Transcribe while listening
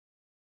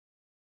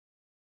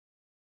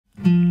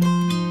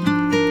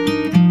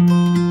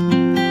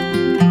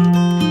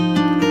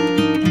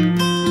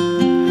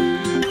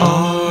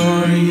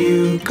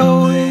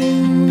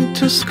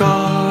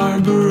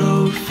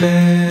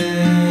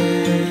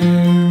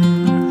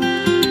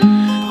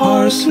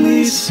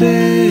parsley,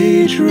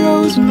 sage,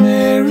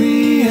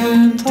 rosemary,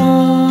 and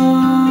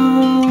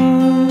thyme.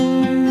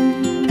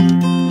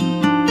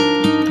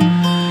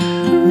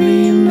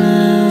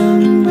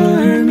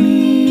 Remember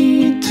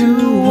me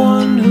to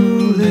one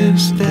who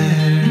lives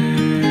there.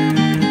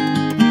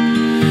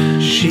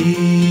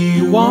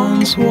 She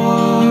once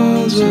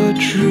was a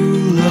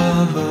true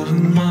love of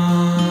mine.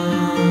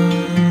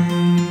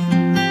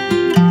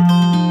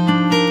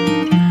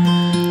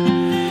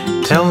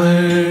 Tell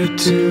her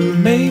to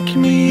make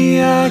me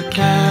a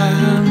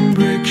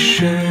cambric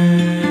shirt,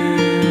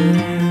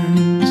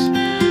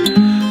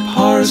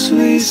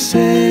 parsley,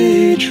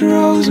 sage,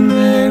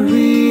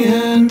 rosemary,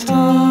 and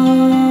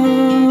thyme,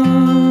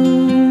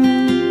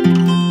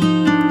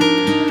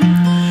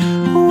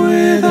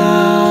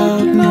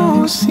 without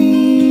no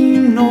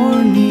seam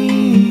nor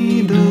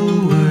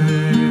needlework.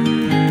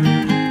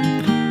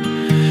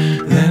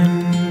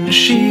 Then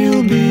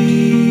she'll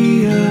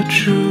be a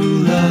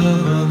true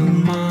love of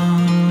mine.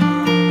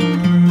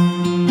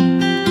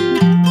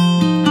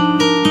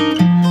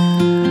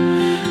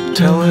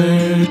 Tell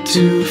her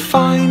to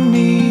find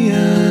me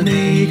an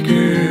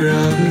acre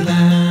of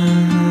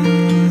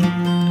land,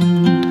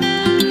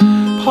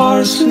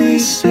 parsley,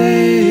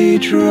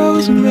 sage,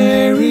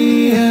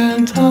 rosemary,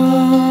 and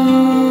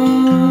thyme,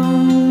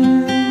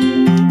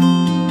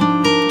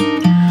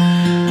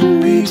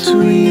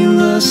 between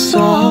the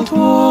salt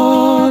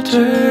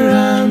water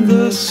and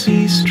the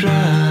sea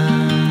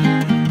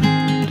strand.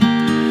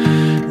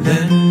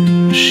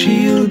 Then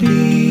she'll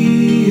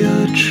be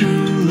a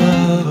true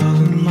love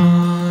of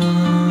mine.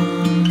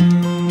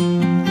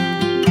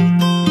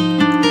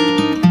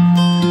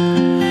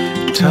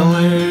 Tell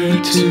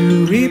her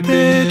to reap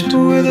it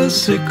with a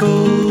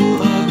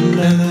sickle of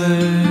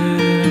leather,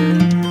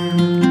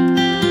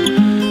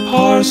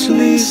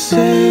 parsley,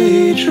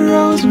 sage,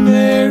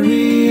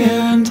 rosemary,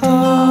 and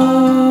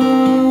thyme,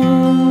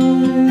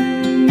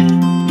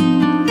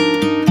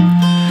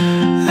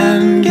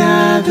 and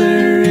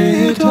gather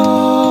it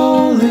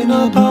all in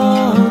a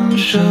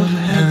bunch of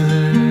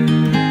heather.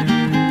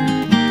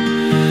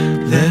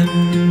 Then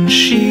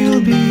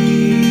she'll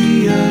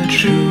be a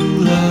true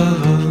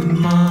love of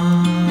mine.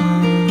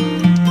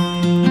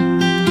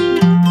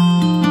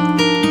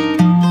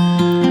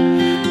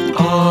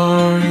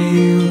 Are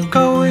you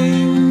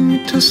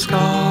going to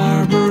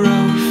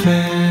Scarborough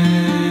Fair?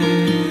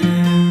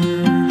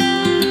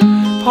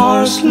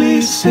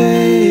 Parsley,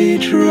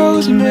 sage,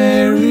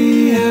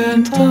 rosemary,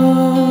 and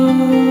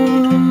thyme.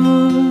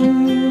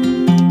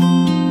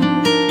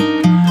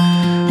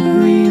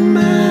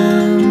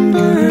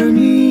 Remember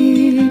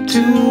me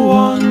to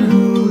one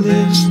who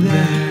lives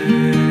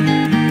there.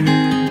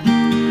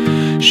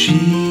 She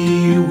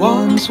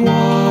once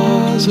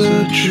was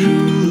a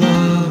true